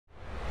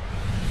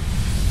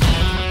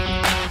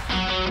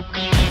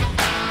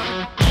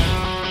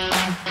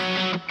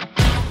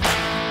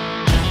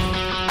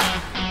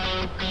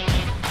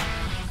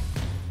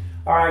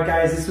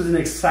Alright guys, this was an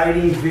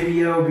exciting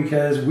video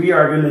because we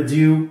are going to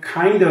do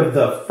kind of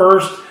the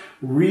first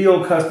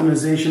real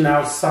customization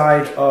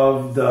outside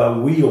of the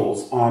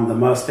wheels on the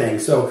Mustang.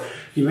 So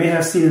you may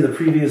have seen in the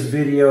previous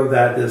video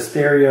that the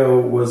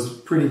stereo was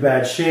pretty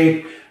bad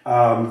shape,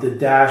 the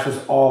dash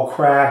was all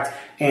cracked,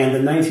 and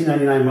the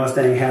 1999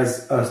 Mustang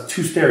has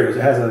two stereos.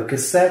 It has a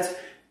cassette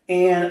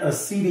and a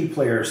CD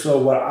player. So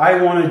what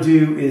I want to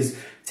do is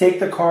take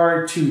the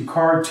car to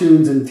Car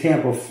Tunes in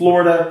Tampa,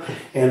 Florida,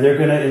 and they're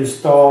going to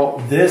install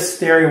this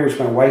stereo, which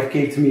my wife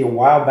gave to me a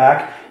while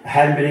back. I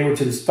hadn't been able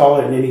to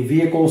install it in any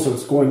vehicle, so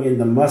it's going in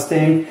the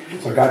Mustang.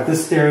 So I got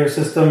this stereo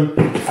system.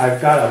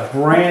 I've got a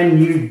brand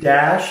new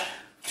dash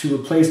to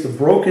replace the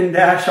broken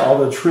dash, all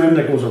the trim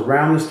that goes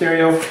around the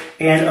stereo,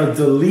 and a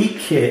delete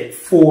kit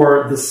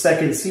for the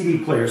second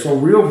CD player. So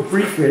real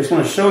briefly, I just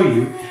want to show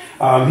you.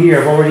 Here,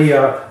 I've already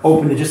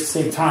opened it just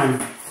to save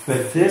time,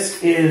 but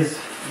this is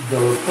the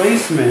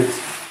replacement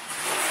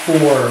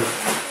for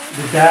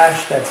the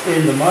dash that's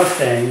in the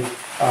Mustang.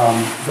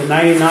 The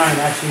 99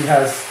 actually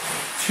has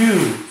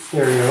two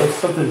stereos,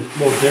 something a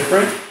little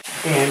different.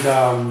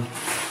 And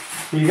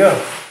here you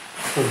go.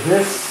 So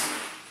this,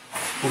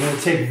 we're going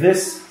to take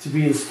this to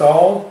be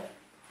installed.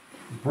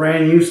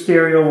 Brand new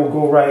stereo will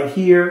go right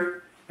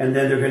here. And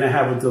then they're going to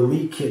have a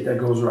delete kit that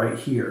goes right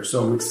here.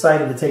 So I'm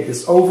excited to take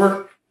this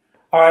over.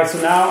 All right,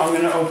 so now I'm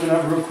going to open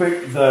up real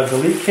quick the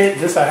delete kit.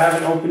 This I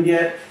haven't opened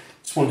yet.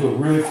 Just want to do it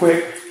really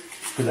quick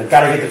because I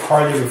got to get the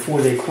car there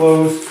before they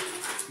close.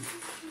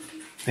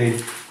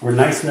 They were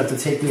nice enough to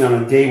take me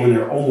on a day when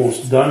they're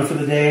almost done for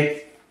the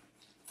day.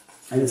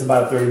 And it's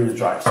about a 30-minute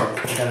drive. So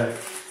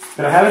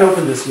but I haven't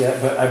opened this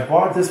yet, but I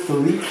bought this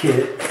delete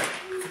kit.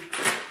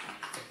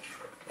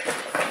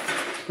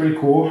 It's pretty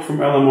cool from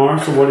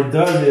LMR. So what it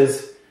does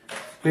is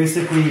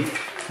basically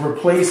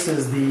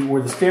replaces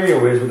where the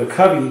stereo is with a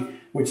cubby,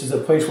 which is a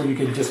place where you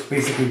can just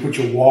basically put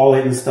your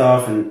wallet and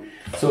stuff. And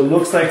so it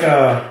looks like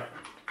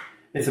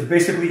it's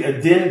basically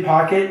a DIN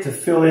pocket to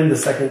fill in the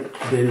second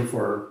DIN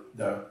for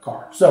the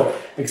car. So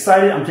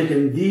excited. I'm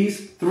taking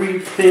these three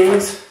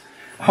things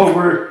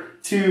over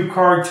to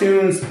Car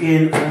Tunes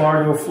in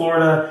Largo,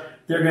 Florida.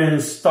 They're going to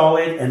install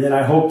it, and then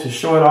I hope to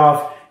show it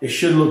off. It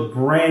should look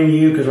brand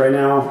new because right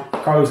now the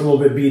car looks a little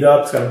bit beat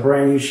up. It's got a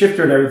brand new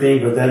shifter and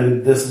everything, but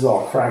then this is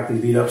all cracked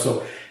and beat up.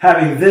 So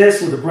having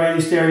this with a brand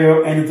new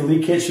stereo and a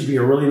delete kit should be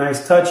a really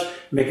nice touch,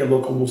 make it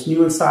look almost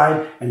new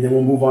inside, and then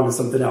we'll move on to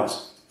something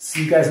else.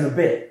 See you guys in a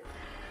bit.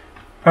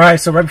 All right,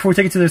 so right before we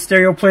take it to the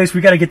stereo place,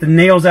 we got to get the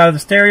nails out of the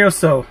stereo,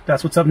 so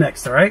that's what's up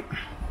next, all right?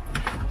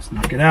 Let's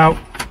knock it out.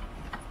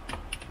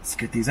 Let's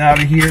get these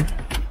out of here.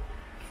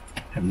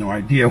 I have no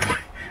idea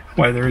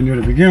why they're in there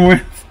to begin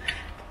with.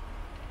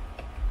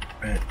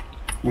 But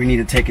we need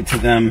to take it to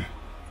them.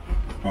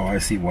 Oh, I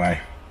see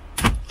why.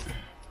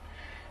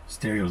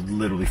 Stereo's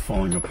literally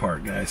falling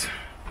apart, guys.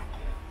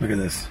 Look at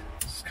this.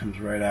 This comes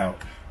right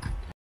out.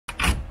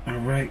 All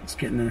right, it's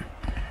getting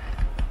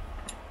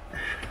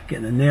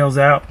the nails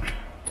out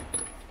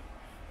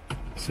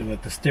so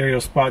that the stereo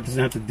spot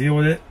doesn't have to deal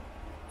with it.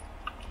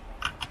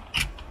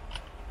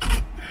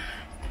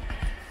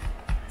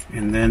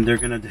 And then they're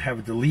gonna have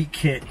a delete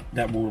kit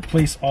that will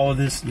replace all of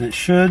this, and it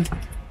should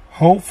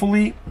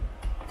hopefully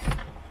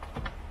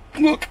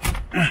look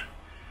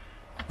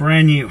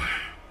brand new,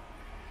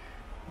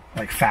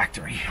 like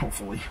factory,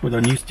 hopefully, with a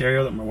new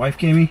stereo that my wife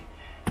gave me.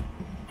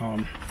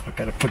 I've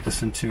got to put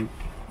this into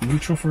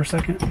neutral for a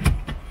second.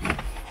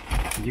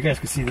 You guys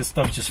can see this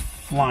stuff's just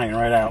flying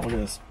right out. Look at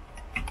this.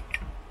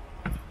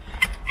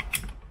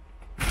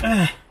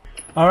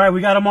 All right,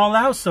 we got them all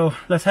out, so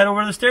let's head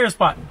over to the stereo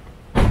spot.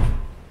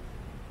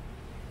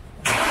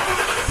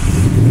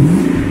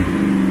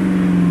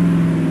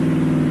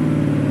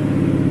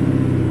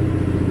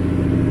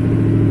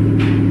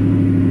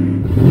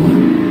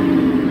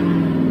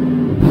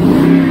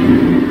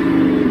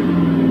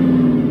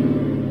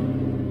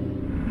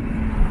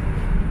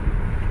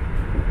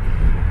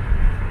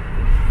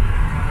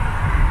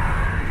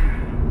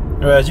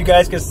 As you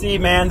guys can see,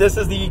 man, this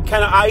is the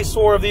kind of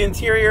eyesore of the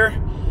interior.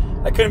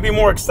 I couldn't be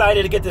more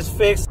excited to get this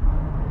fixed.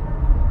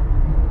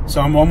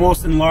 So I'm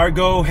almost in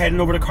Largo, heading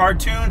over to Car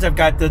Tunes. I've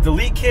got the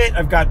delete kit,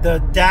 I've got the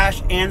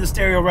dash and the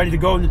stereo ready to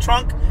go in the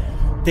trunk.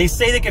 They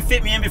say they can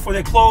fit me in before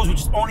they close,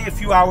 which is only a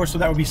few hours, so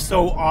that would be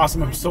so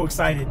awesome. I'm so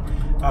excited.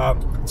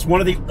 It's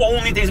one of the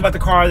only things about the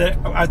car that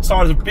I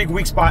saw as a big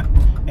weak spot,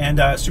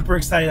 and super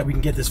excited that we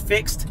can get this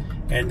fixed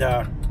and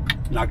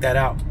knock that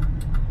out.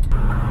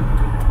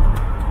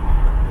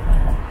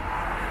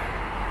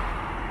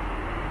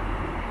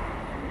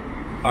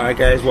 All right,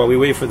 guys, while we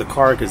wait for the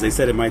car, because they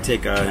said it might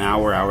take an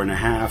hour, hour and a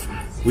half,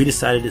 we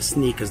decided to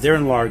sneak, because they're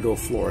in Largo,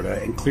 Florida,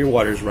 and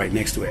Clearwater is right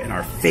next to it. And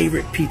our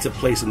favorite pizza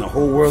place in the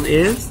whole world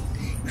is?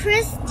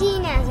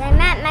 Cristino's. I'm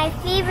at my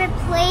favorite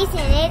place,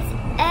 and it's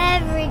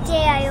every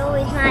day I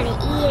always want to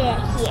eat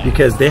it here.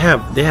 Because they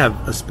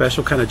have a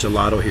special kind of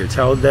gelato here.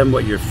 Tell them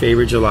what your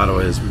favorite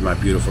gelato is, my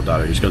beautiful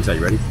daughter. She's going to tell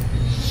you. Ready?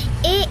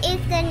 It is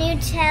the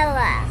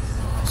Nutella.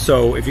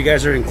 So if you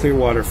guys are in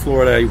Clearwater,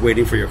 Florida, you're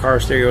waiting for your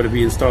car stereo to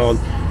be installed,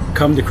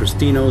 come to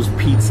Cristino's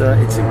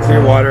Pizza. It's in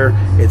Clearwater.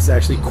 It's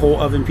actually coal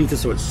oven pizza,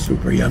 so it's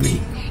super yummy.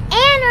 And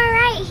we're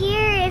right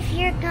here if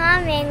you're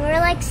coming. We're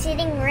like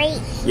sitting right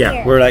here.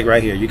 Yeah, we're like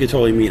right here. You can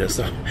totally meet us.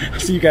 So I'll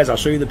see you guys. I'll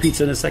show you the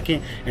pizza in a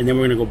second, and then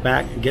we're gonna go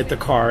back and get the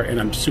car, and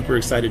I'm super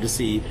excited to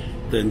see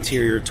the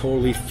interior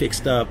totally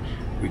fixed up.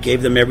 We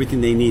gave them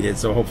everything they needed,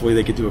 so hopefully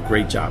they could do a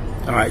great job.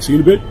 All right, see you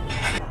in a bit.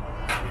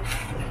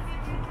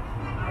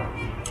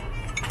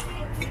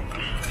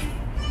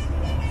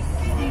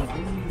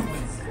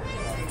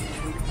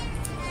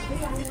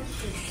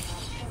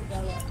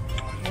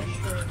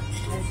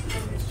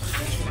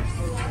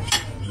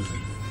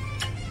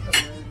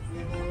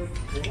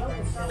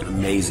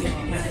 Amazing.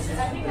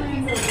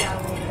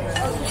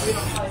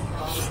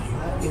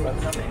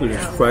 Look at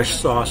this fresh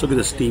sauce. Look at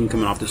the steam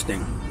coming off this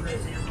thing.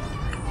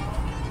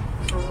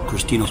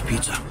 Cristino's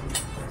Pizza.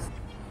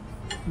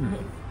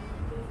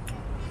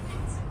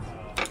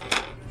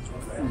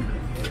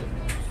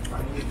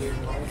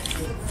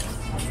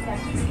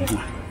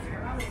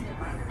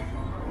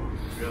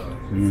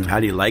 How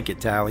do you like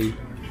it, Tally?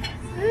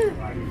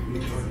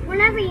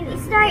 Whenever you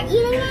start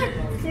eating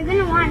it, you're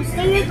gonna want to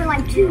stay here for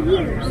like 2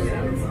 years.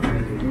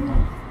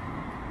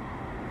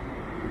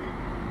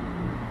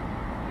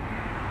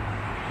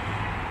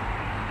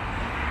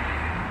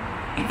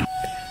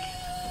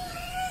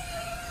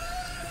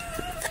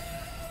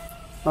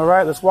 All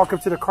right, let's walk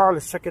up to the car.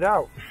 Let's check it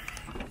out.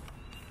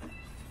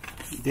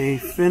 They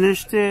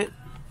finished it.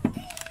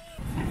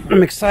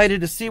 I'm excited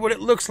to see what it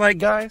looks like,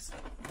 guys.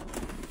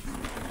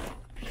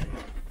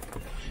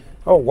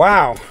 Oh,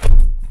 wow.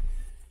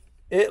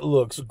 It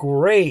looks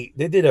great.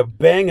 They did a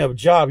bang-up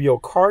job. Yo,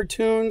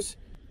 cartoons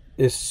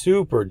is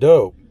super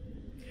dope.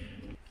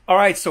 All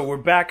right, so we're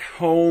back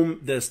home.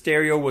 The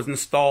stereo was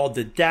installed.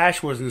 The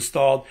dash was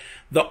installed.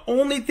 The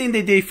only thing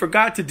that they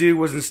forgot to do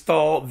was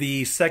install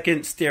the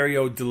second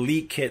stereo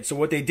delete kit. So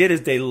what they did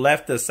is they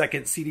left the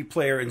second CD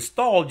player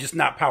installed, just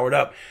not powered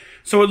up.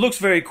 So it looks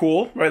very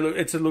cool, right?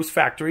 It's a loose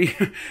factory.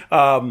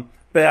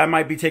 But I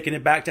might be taking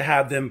it back to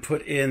have them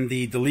put in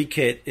the delete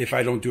kit if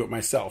I don't do it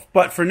myself.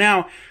 But for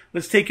now,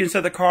 let's take you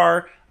inside the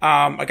car.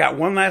 I got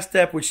one last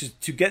step, which is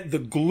to get the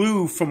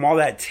glue from all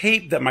that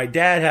tape that my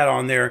dad had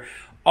on there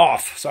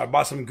off. So I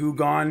bought some Goo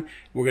Gone.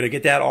 We're going to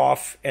get that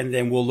off, and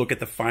then we'll look at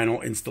the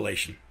final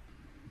installation.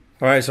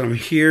 All right, so I'm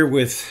here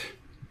with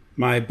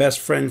my best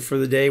friend for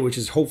the day, which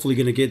is hopefully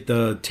going to get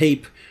the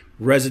tape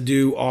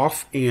residue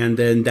off, and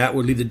then that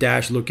would leave the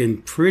dash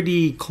looking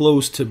pretty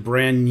close to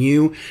brand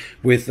new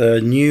with a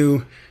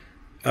new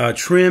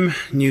trim,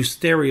 new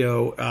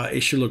stereo.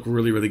 It should look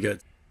really, really good.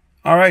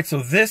 All right, so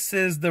this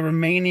is the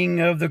remaining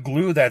of the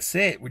glue. That's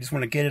it. We just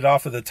want to get it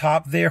off of the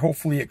top there.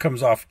 Hopefully it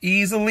comes off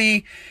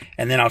easily,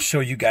 and then I'll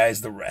show you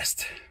guys the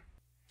rest.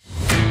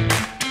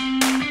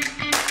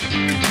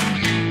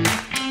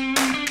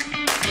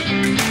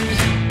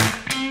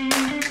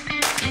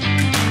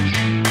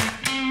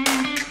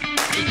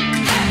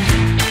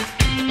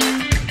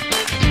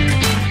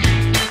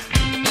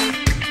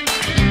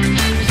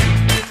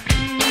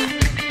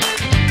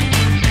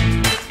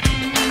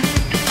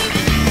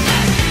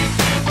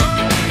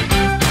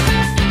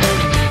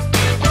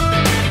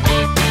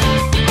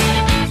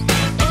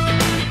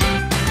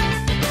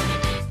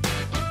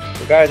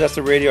 Guys, that's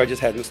the radio I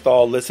just had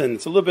installed. Listen,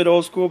 it's a little bit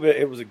old school, but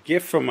it was a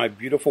gift from my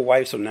beautiful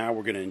wife, so now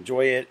we're going to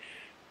enjoy it.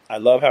 I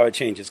love how it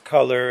changes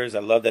colors.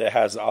 I love that it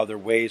has other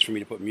ways for me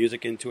to put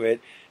music into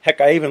it. Heck,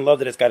 I even love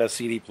that it's got a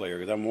CD player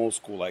because I'm old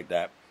school like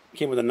that. It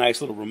came with a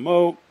nice little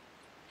remote.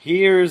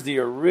 Here's the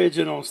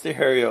original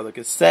stereo, the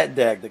cassette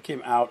deck that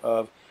came out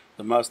of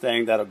the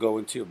Mustang. That'll go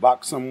into a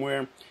box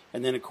somewhere.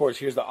 And then, of course,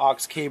 here's the aux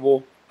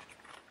cable.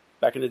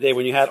 Back in the day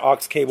when you had aux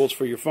cables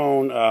for your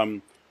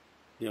phone,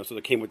 so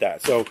they came with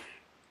that. So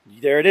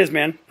there it is,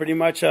 man. Pretty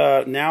much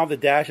now the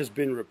dash has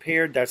been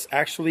repaired. That's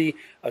actually,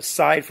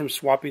 aside from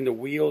swapping the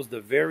wheels, the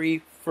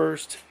very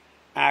first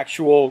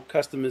actual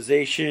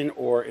customization,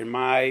 or in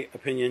my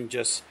opinion,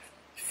 just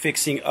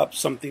fixing up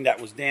something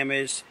that was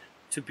damaged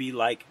to be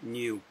like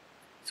new.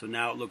 So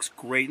now it looks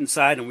great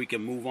inside, and we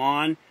can move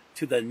on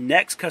to the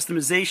next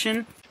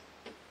customization.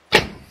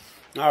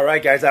 All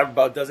right, guys, that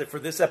about does it for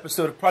this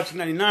episode of Project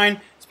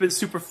 99. It's been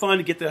super fun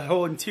to get the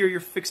whole interior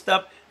fixed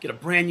up, get a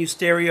brand new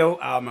stereo.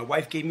 My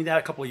wife gave me that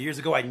a couple of years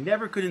ago. I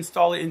never could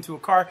install it into a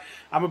car.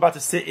 I'm about to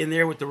sit in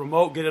there with the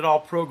remote, get it all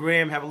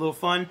programmed, have a little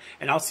fun,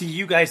 and I'll see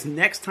you guys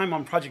next time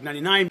on Project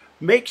 99.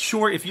 Make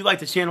sure, if you like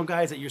the channel,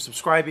 guys, that you're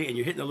subscribing and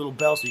you're hitting the little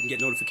bell so you can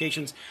get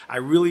notifications. I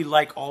really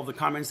like all the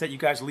comments that you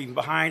guys are leaving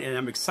behind, and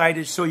I'm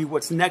excited to show you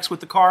what's next with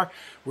the car.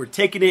 We're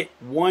taking it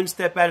one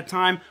step at a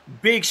time.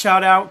 Big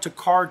shout out to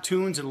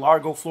Cartoons in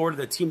Largo, Florida.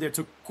 The team there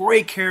took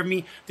great care of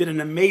me, did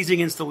an amazing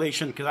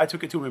installation because I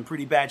took it to them in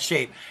pretty bad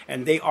shape,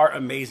 and they are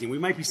amazing. We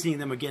might be seeing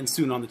them again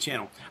soon on the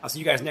channel. I'll see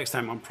you guys next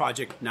time on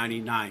Project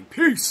 99.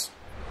 Peace!